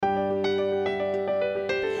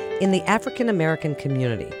In the African American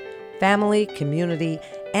community, family, community,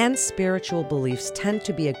 and spiritual beliefs tend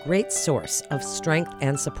to be a great source of strength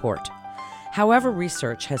and support. However,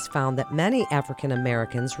 research has found that many African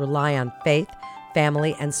Americans rely on faith,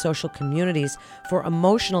 family, and social communities for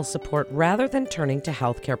emotional support rather than turning to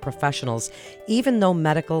healthcare professionals, even though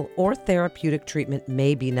medical or therapeutic treatment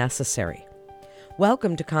may be necessary.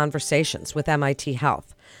 Welcome to Conversations with MIT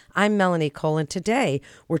Health. I'm Melanie Cole, and today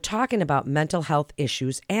we're talking about mental health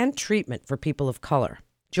issues and treatment for people of color.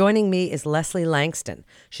 Joining me is Leslie Langston.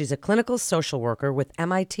 She's a clinical social worker with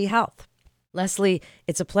MIT Health. Leslie,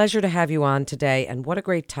 it's a pleasure to have you on today, and what a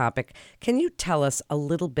great topic. Can you tell us a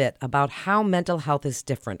little bit about how mental health is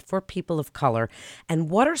different for people of color, and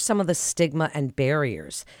what are some of the stigma and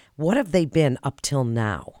barriers? What have they been up till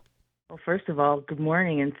now? Well, first of all, good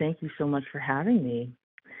morning, and thank you so much for having me.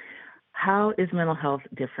 How is mental health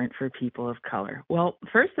different for people of color? Well,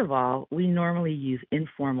 first of all, we normally use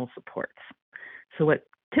informal supports. So what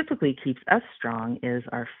typically keeps us strong is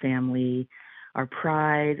our family, our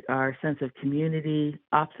pride, our sense of community,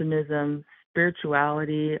 optimism,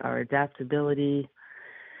 spirituality, our adaptability.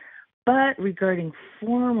 But regarding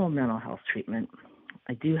formal mental health treatment,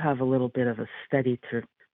 I do have a little bit of a study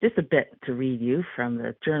just a bit to read you from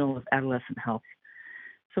the Journal of Adolescent Health.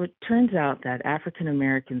 So it turns out that African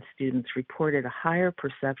American students reported a higher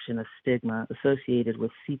perception of stigma associated with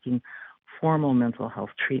seeking formal mental health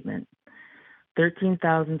treatment.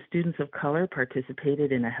 13,000 students of color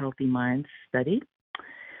participated in a Healthy Minds study.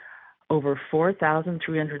 Over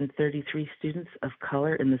 4,333 students of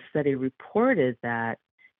color in the study reported that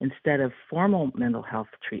instead of formal mental health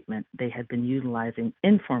treatment, they had been utilizing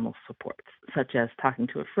informal supports, such as talking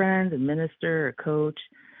to a friend, a minister, a coach.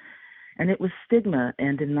 And it was stigma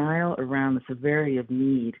and denial around the severity of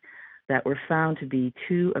need that were found to be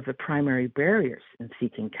two of the primary barriers in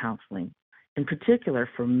seeking counseling, in particular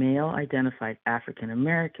for male-identified African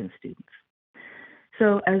American students.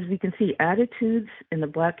 So as we can see, attitudes in the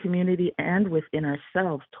Black community and within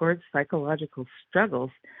ourselves towards psychological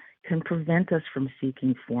struggles can prevent us from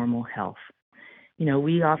seeking formal health. You know,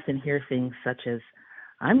 we often hear things such as,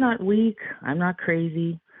 I'm not weak, I'm not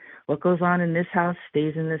crazy, what goes on in this house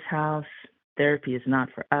stays in this house, therapy is not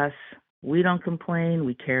for us, we don't complain,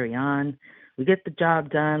 we carry on, we get the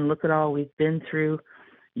job done, look at all we've been through,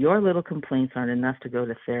 your little complaints aren't enough to go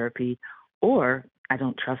to therapy, or I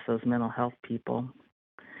don't trust those mental health people.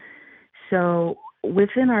 So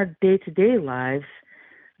within our day-to-day lives,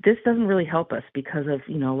 this doesn't really help us because of,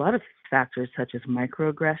 a lot of factors such as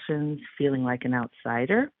microaggressions, feeling like an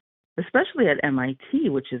outsider, especially at MIT,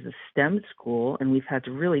 which is a STEM school, and we've had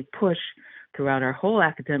to really push throughout our whole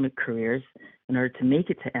academic careers in order to make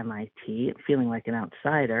it to MIT, feeling like an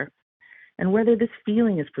outsider, and whether this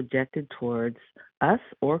feeling is projected towards us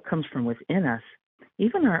or comes from within us,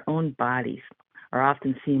 even our own bodies are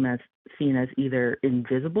often seen as either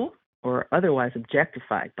invisible or otherwise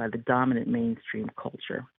objectified by the dominant mainstream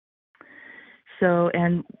culture. So,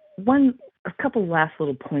 and a couple last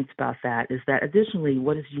little points about that is that additionally,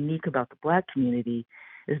 what is unique about the Black community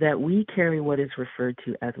is that we carry what is referred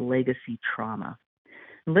to as legacy trauma.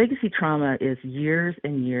 Legacy trauma is years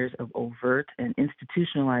and years of overt and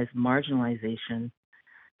institutionalized marginalization,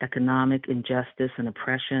 economic injustice and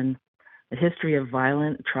oppression, a history of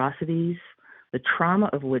violent atrocities, the trauma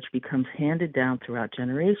of which becomes handed down throughout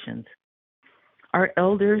generations. Our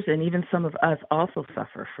elders and even some of us also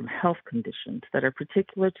suffer from health conditions that are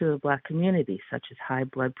particular to the Black community, such as high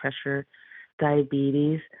blood pressure,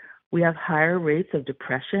 diabetes. We have higher rates of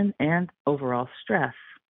depression and overall stress.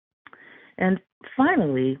 And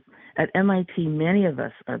finally, at MIT, many of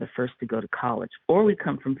us are the first to go to college, or we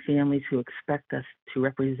come from families who expect us to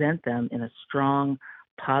represent them in a strong,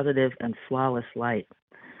 positive, and flawless light.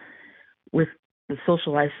 With the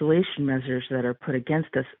social isolation measures that are put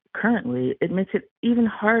against us currently, it makes it even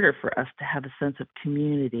harder for us to have a sense of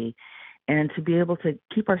community and to be able to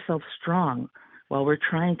keep ourselves strong while we're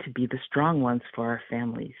trying to be the strong ones for our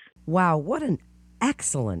families. Wow, what an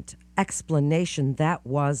excellent explanation that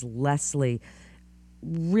was, Leslie.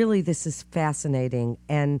 Really, this is fascinating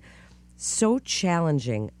and so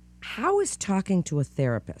challenging. How is talking to a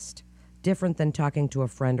therapist different than talking to a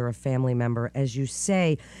friend or a family member? As you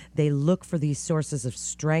say, they look for these sources of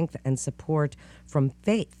strength and support from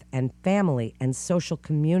faith and family and social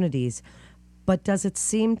communities. But does it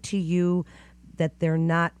seem to you that they're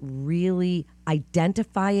not really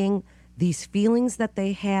identifying these feelings that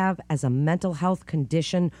they have as a mental health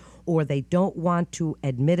condition, or they don't want to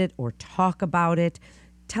admit it or talk about it?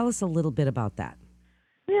 Tell us a little bit about that.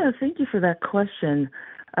 Yeah, thank you for that question.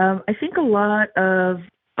 I think a lot of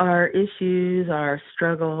our issues, our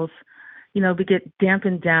struggles, we get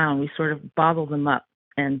dampened down. We sort of bottle them up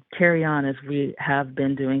and carry on as we have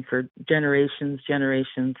been doing for generations,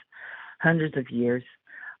 hundreds of years.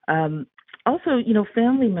 Um, Also,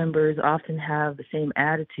 family members often have the same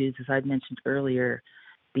attitudes as I mentioned earlier.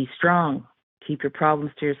 Be strong, keep your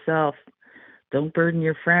problems to yourself, don't burden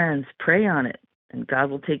your friends, pray on it, and God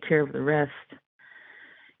will take care of the rest.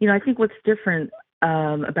 I think what's different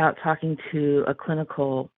about talking to a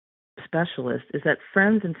clinical specialist is that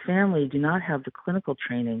friends and family do not have the clinical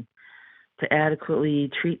training to adequately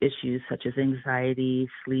treat issues such as anxiety,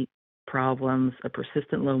 sleep problems, a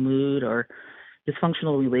persistent low mood, or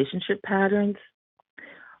dysfunctional relationship patterns.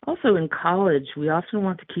 Also, in college, we often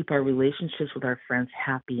want to keep our relationships with our friends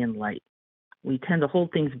happy and light. We tend to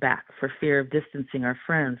hold things back for fear of distancing our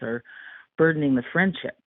friends or burdening the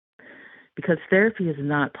friendship. Because therapy is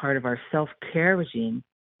not part of our self care regime,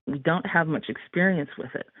 we don't have much experience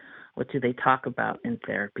with it. What do they talk about in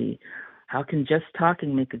therapy? How can just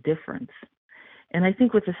talking make a difference? And I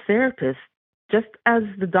think with a therapist, just as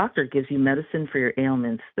the doctor gives you medicine for your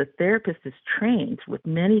ailments, the therapist is trained with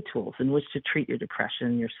many tools in which to treat your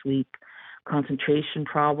depression, your sleep, concentration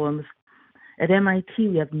problems. At MIT,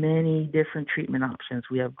 we have many different treatment options.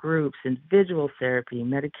 We have groups, individual therapy,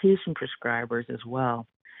 medication prescribers as well.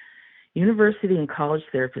 University and college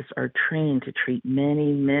therapists are trained to treat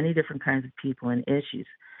many, many different kinds of people and issues.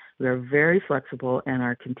 We are very flexible and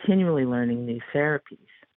are continually learning new therapies.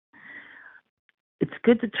 It's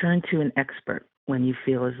good to turn to an expert when you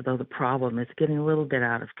feel as though the problem is getting a little bit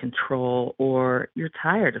out of control or you're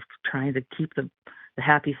tired of trying to keep the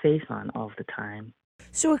happy face on all the time.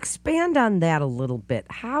 So expand on that a little bit.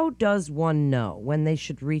 How does one know when they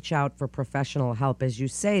should reach out for professional help? As you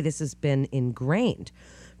say, this has been ingrained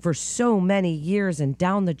for so many years and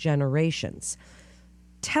down the generations.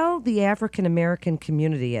 Tell the African American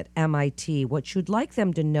community at MIT what you'd like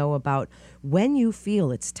them to know about when you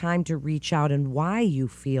feel it's time to reach out and why you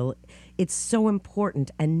feel it's so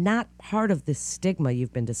important and not part of this stigma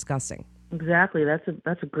you've been discussing. Exactly.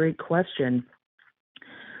 That's a great question.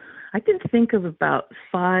 I can think of about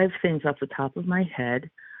five things off the top of my head.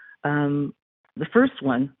 The first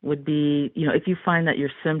one would be, if you find that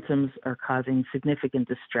your symptoms are causing significant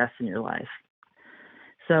distress in your life.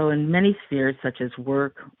 So, in many spheres, such as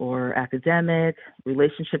work or academic,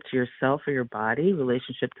 relationship to yourself or your body,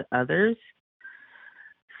 relationship to others,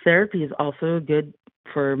 therapy is also good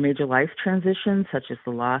for major life transitions, such as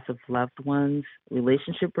the loss of loved ones,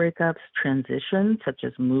 relationship breakups, transitions, such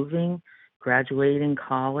as moving, graduating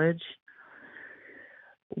college.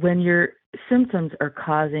 When your symptoms are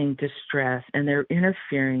causing distress and they're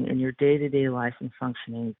interfering in your day-to-day life and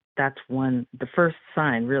functioning, that's the first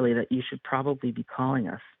sign really that you should probably be calling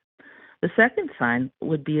us. The second sign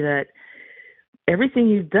would be that everything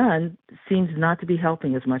you've done seems not to be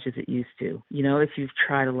helping as much as it used to. If you've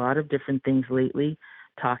tried a lot of different things lately,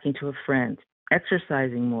 talking to a friend,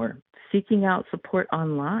 exercising more, seeking out support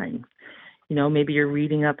online, maybe you're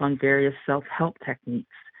reading up on various self-help techniques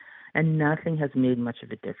and nothing has made much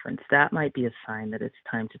of a difference. That might be a sign that it's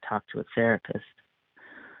time to talk to a therapist.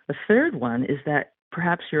 The third one is that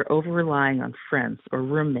perhaps you're over relying on friends or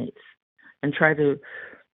roommates and try to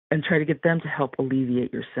get them to help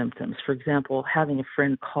alleviate your symptoms. For example, having a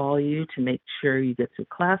friend call you to make sure you get to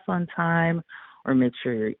class on time or make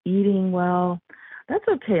sure you're eating well. That's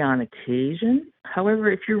okay on occasion. However,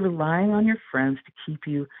 if you're relying on your friends to keep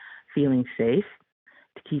you feeling safe,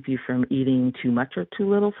 to keep you from eating too much or too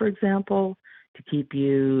little, for example, to keep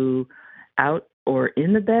you out or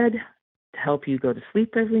in the bed, to help you go to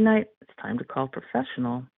sleep every night, it's time to call a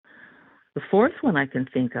professional. The fourth one I can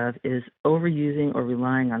think of is overusing or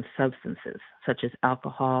relying on substances, such as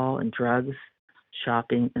alcohol and drugs,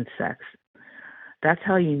 shopping, and sex. That's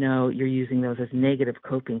how you know you're using those as negative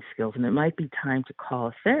coping skills, and it might be time to call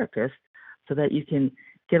a therapist so that you can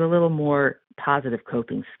get a little more positive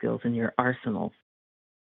coping skills in your arsenal.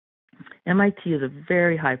 MIT is a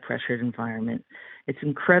very high pressured environment. It's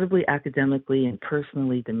incredibly academically and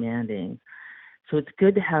personally demanding. So it's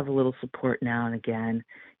good to have a little support now and again.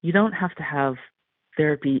 You don't have to have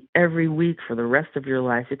therapy every week for the rest of your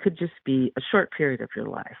life. It could just be a short period of your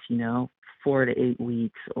life, 4 to 8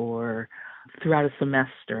 weeks or throughout a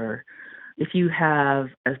semester. If you have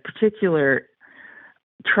a particular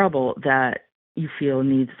trouble that you feel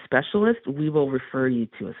needs a specialist, we will refer you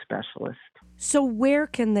to a specialist. So where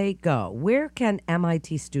can they go? Where can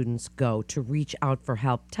MIT students go to reach out for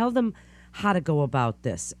help? Tell them how to go about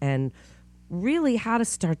this and really how to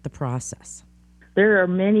start the process. There are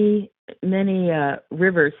many, many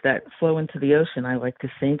rivers that flow into the ocean, I like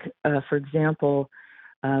to think. For example,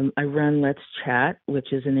 I run Let's Chat,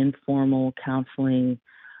 which is an informal counseling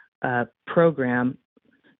program,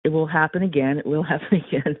 it will happen again. It will happen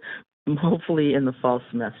again, hopefully in the fall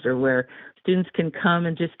semester, where students can come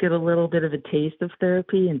and just get a little bit of a taste of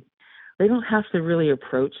therapy, and they don't have to really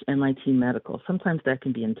approach MIT Medical. Sometimes that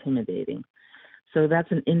can be intimidating. So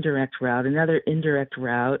that's an indirect route. Another indirect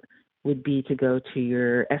route would be to go to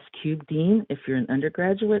your S-Cube dean if you're an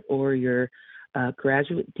undergraduate, or your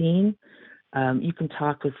graduate dean. You can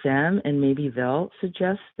talk with them, and maybe they'll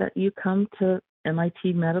suggest that you come to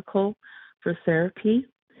MIT Medical for therapy.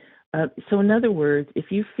 So in other words, if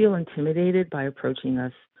you feel intimidated by approaching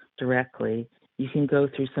us directly, you can go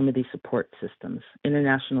through some of these support systems.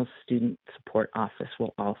 International Student Support Office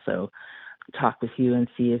will also talk with you and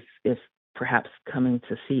see if perhaps coming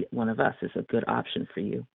to see one of us is a good option for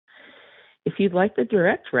you. If you'd like the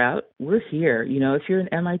direct route, we're here. If you're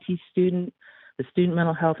an MIT student, the Student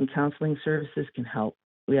Mental Health and Counseling Services can help.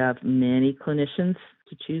 We have many clinicians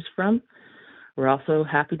to choose from. We're also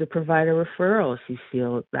happy to provide a referral if you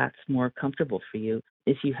feel that's more comfortable for you.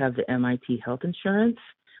 If you have the MIT Health Insurance,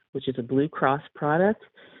 which is a Blue Cross product,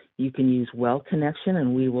 you can use Well Connection,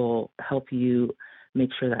 and we will help you make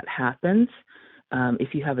sure that happens. If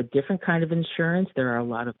you have a different kind of insurance, there are a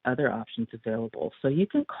lot of other options available. So you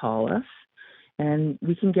can call us, and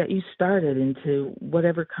we can get you started into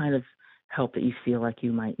whatever kind of help that you feel like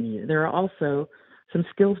you might need. There are also some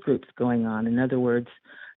skills groups going on. In other words,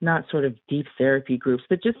 not sort of deep therapy groups,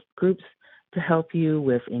 but just groups to help you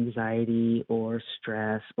with anxiety or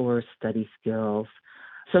stress or study skills.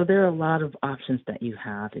 So there are a lot of options that you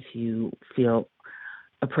have if you feel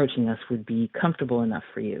approaching us would be comfortable enough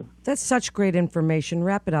for you. That's such great information.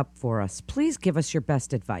 Wrap it up for us. Please give us your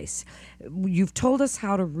best advice. You've told us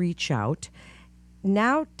how to reach out.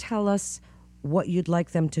 Now tell us what you'd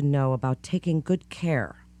like them to know about taking good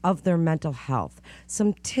care of their mental health.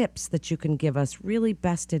 Some tips that you can give us, really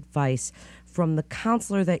best advice from the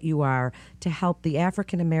counselor that you are to help the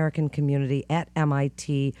African American community at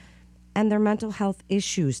MIT and their mental health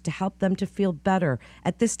issues, to help them to feel better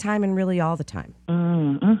at this time and really all the time.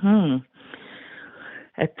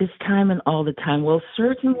 At this time and all the time. Well,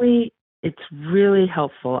 certainly it's really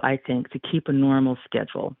helpful, I think, to keep a normal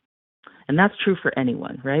schedule. And that's true for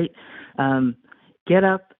anyone, right? Get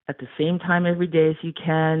up at the same time every day as you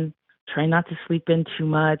can. Try not to sleep in too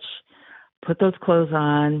much. Put those clothes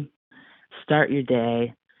on. Start your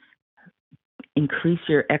day. Increase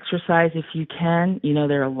your exercise if you can.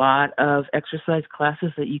 There are a lot of exercise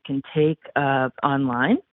classes that you can take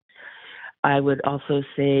online. I would also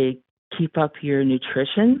say keep up your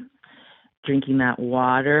nutrition, drinking that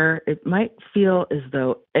water. It might feel as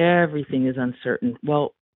though everything is uncertain.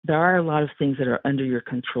 Well, there are a lot of things that are under your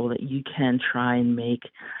control that you can try and make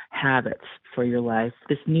habits for your life,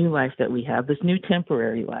 this new life that we have, this new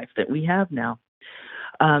temporary life that we have now.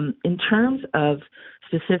 In terms of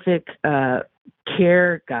specific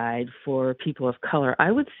care guide for people of color,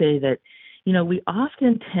 I would say that, we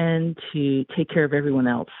often tend to take care of everyone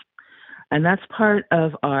else. And that's part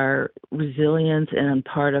of our resilience and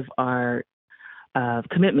part of our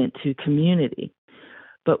commitment to community.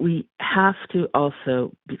 But we have to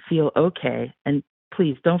also feel okay, and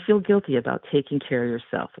please don't feel guilty about taking care of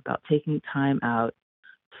yourself, about taking time out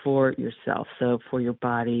for yourself. So for your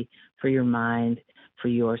body, for your mind, for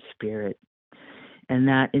your spirit. And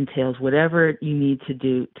that entails whatever you need to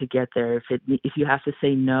do to get there. If you have to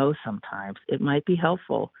say no sometimes, it might be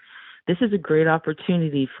helpful. This is a great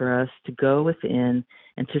opportunity for us to go within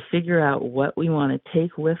and to figure out what we want to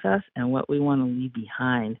take with us and what we want to leave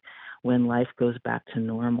behind when life goes back to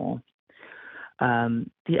normal.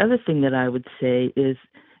 The other thing that I would say is,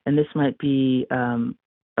 and this might be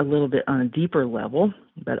a little bit on a deeper level,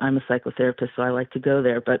 but I'm a psychotherapist, so I like to go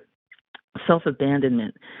there, but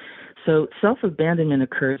self-abandonment. So self-abandonment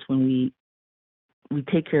occurs when we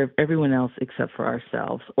take care of everyone else except for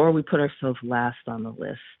ourselves, or we put ourselves last on the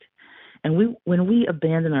list. And when we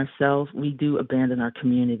abandon ourselves, we do abandon our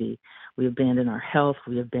community. We abandon our health.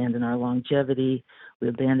 We abandon our longevity. We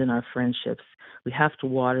abandon our friendships. We have to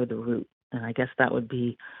water the root. And I guess that would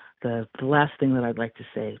be the last thing that I'd like to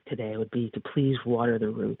say today would be to please water the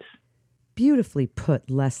roots. Beautifully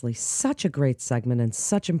put, Leslie. Such a great segment and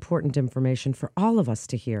such important information for all of us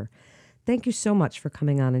to hear. Thank you so much for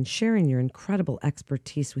coming on and sharing your incredible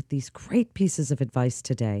expertise with these great pieces of advice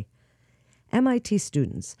today. MIT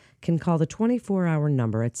students can call the 24-hour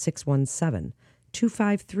number at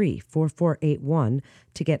 617-253-4481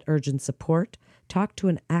 to get urgent support, talk to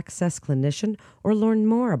an Access clinician, or learn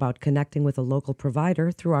more about connecting with a local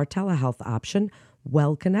provider through our telehealth option,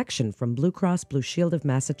 Well Connection from Blue Cross Blue Shield of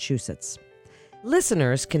Massachusetts.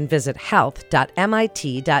 Listeners can visit health.mit.edu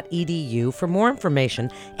for more information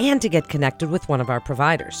and to get connected with one of our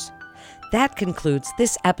providers. That concludes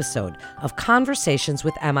this episode of Conversations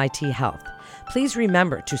with MIT Health. Please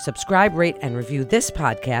remember to subscribe, rate, and review this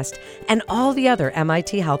podcast and all the other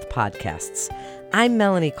MIT Health podcasts. I'm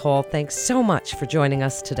Melanie Cole. Thanks so much for joining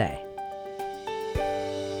us today.